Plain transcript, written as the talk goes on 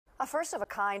A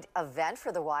first-of-a-kind event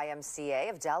for the YMCA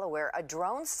of Delaware, a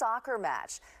drone soccer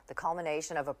match, the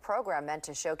culmination of a program meant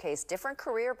to showcase different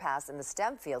career paths in the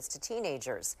STEM fields to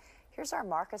teenagers. Here's our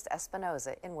Marcus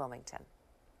Espinoza in Wilmington.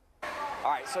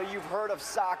 All right, so you've heard of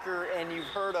soccer and you've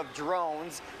heard of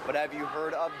drones, but have you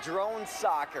heard of drone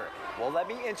soccer? Well, let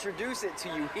me introduce it to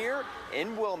you here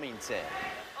in Wilmington.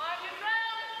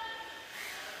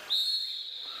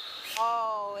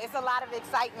 Oh, it's a lot of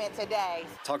excitement today.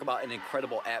 Talk about an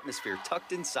incredible atmosphere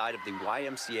tucked inside of the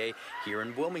YMCA here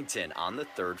in Wilmington on the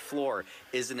 3rd floor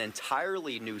is an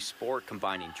entirely new sport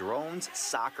combining drones,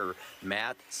 soccer,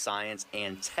 math, science,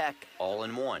 and tech all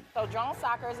in one. So drone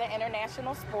soccer is an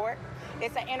international sport.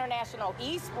 It's an international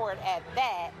e-sport at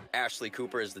that. Ashley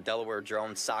Cooper is the Delaware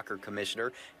Drone Soccer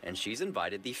Commissioner, and she's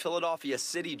invited the Philadelphia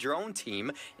City drone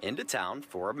team into town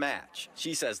for a match.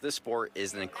 She says this sport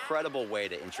is an incredible way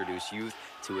to introduce youth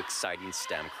to exciting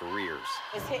STEM careers.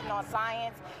 It's hitting on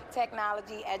science,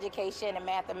 technology, education, and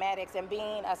mathematics. And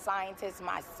being a scientist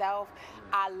myself,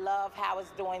 I love how it's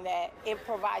doing that. It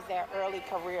provides that early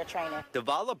career training.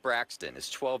 Davala Braxton is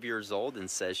 12 years old and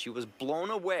says she was blown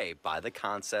away by the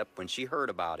concept when she heard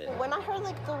about it. When I heard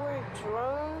the word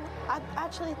drone, I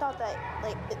actually thought that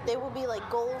they would be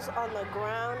goals on the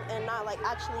ground and not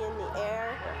actually in the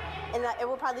air, and that it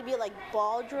would probably be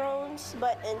ball drones,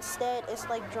 but instead it's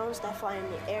drones that fly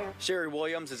in the air. Sherry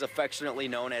Williams is affectionately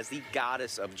known as the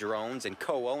goddess of drones and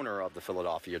co-owner of the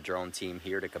Philadelphia drone team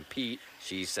here to compete.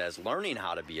 She says learning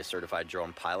how to be a certified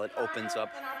drone pilot opens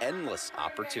up endless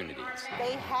opportunities.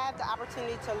 They have the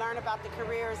opportunity to learn about the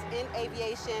careers in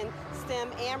aviation,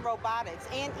 STEM, and robotics,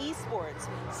 and esports.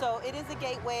 So it is a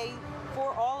gateway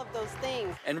for all of those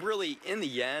things. And really, in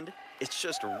the end, it's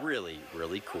just really,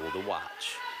 really cool to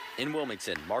watch. In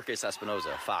Wilmington, Marcus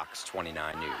Espinoza, Fox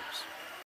 29 News.